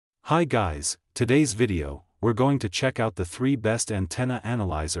Hi guys, today's video, we're going to check out the 3 best antenna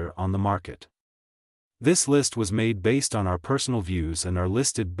analyzer on the market. This list was made based on our personal views and are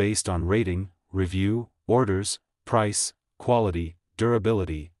listed based on rating, review, orders, price, quality,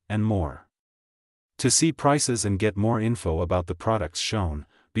 durability, and more. To see prices and get more info about the products shown,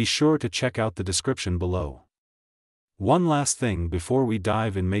 be sure to check out the description below. One last thing before we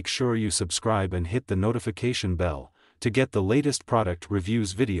dive in, make sure you subscribe and hit the notification bell to get the latest product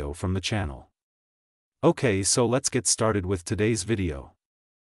reviews video from the channel. Okay, so let's get started with today's video.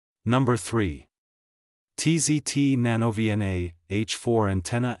 Number 3. TZT NanoVNA H4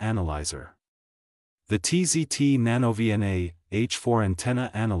 Antenna Analyzer. The TZT NanoVNA H4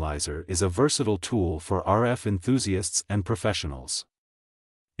 Antenna Analyzer is a versatile tool for RF enthusiasts and professionals.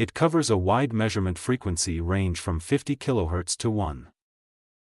 It covers a wide measurement frequency range from 50 kHz to 1.5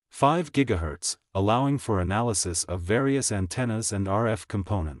 GHz, allowing for analysis of various antennas and RF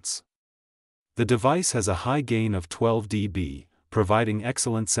components. The device has a high gain of 12 dB, providing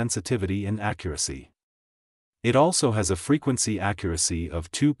excellent sensitivity and accuracy. It also has a frequency accuracy of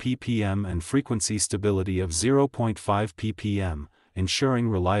 2 ppm and frequency stability of 0.5 ppm, ensuring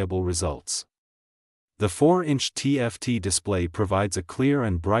reliable results. The 4-inch TFT display provides a clear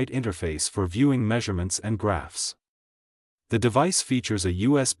and bright interface for viewing measurements and graphs. The device features a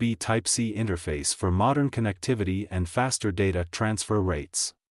USB Type-C interface for modern connectivity and faster data transfer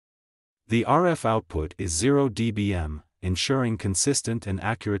rates. The RF output is 0 dBm, ensuring consistent and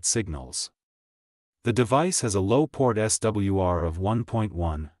accurate signals. The device has a low port SWR of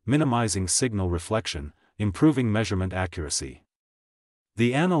 1.1, minimizing signal reflection, improving measurement accuracy.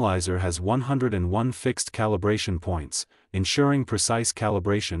 The analyzer has 101 fixed calibration points, ensuring precise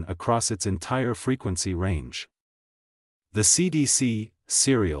calibration across its entire frequency range. The CDC,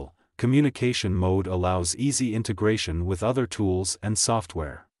 serial, communication mode allows easy integration with other tools and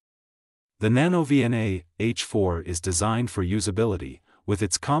software. The NanoVNA H4 is designed for usability, with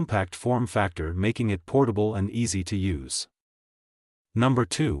its compact form factor making it portable and easy to use. Number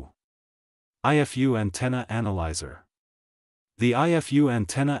 2. IFU Antenna Analyzer. The IFU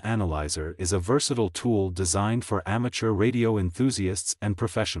Antenna Analyzer is a versatile tool designed for amateur radio enthusiasts and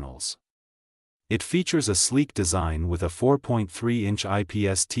professionals. It features a sleek design with a 4.3-inch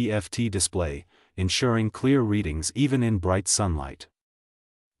IPS TFT display, ensuring clear readings even in bright sunlight.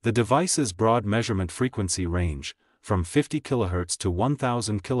 The device's broad measurement frequency range, from 50 kHz to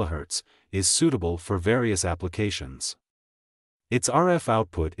 1000 kHz, is suitable for various applications. Its RF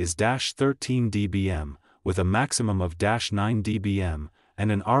output is 13 dBm, with a maximum of 9 dBm, and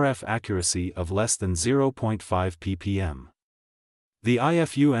an RF accuracy of less than 0.5 ppm. The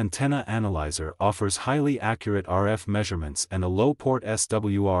IFU Antenna Analyzer offers highly accurate RF measurements and a low port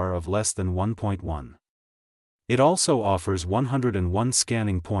SWR of less than 1.1. It also offers 101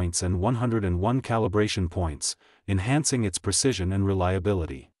 scanning points and 101 calibration points, enhancing its precision and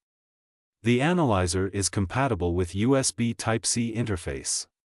reliability. The analyzer is compatible with USB Type-C interface,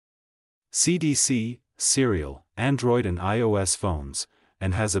 CDC, serial, Android and iOS phones,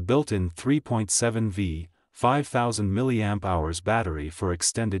 and has a built-in 3.7V, 5000 mAh battery for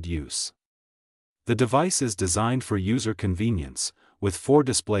extended use. The device is designed for user convenience, with 4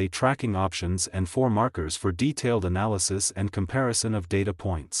 display tracking options and 4 markers for detailed analysis and comparison of data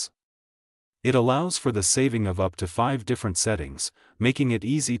points. It allows for the saving of up to 5 different settings, making it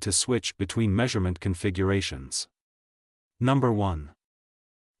easy to switch between measurement configurations. Number 1.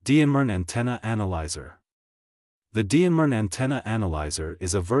 Dienmern Antenna Analyzer. The Dienmern Antenna Analyzer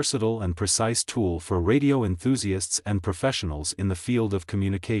is a versatile and precise tool for radio enthusiasts and professionals in the field of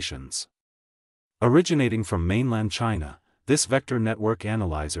communications. Originating from mainland China, this vector network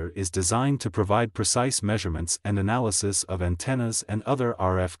analyzer is designed to provide precise measurements and analysis of antennas and other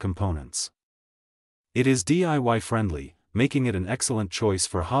RF components. It is DIY friendly, making it an excellent choice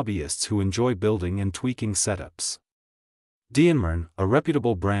for hobbyists who enjoy building and tweaking setups. Dienmern, a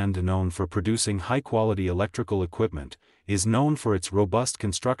reputable brand known for producing high-quality electrical equipment, is known for its robust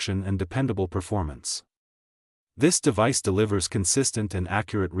construction and dependable performance. This device delivers consistent and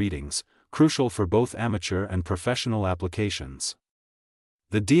accurate readings, crucial for both amateur and professional applications.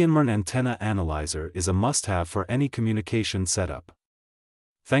 The Dienmern Antenna Analyzer is a must-have for any communication setup.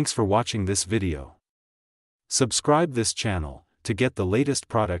 Thanks for watching this video. Subscribe this channel to get the latest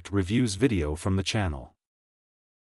product reviews video from the channel.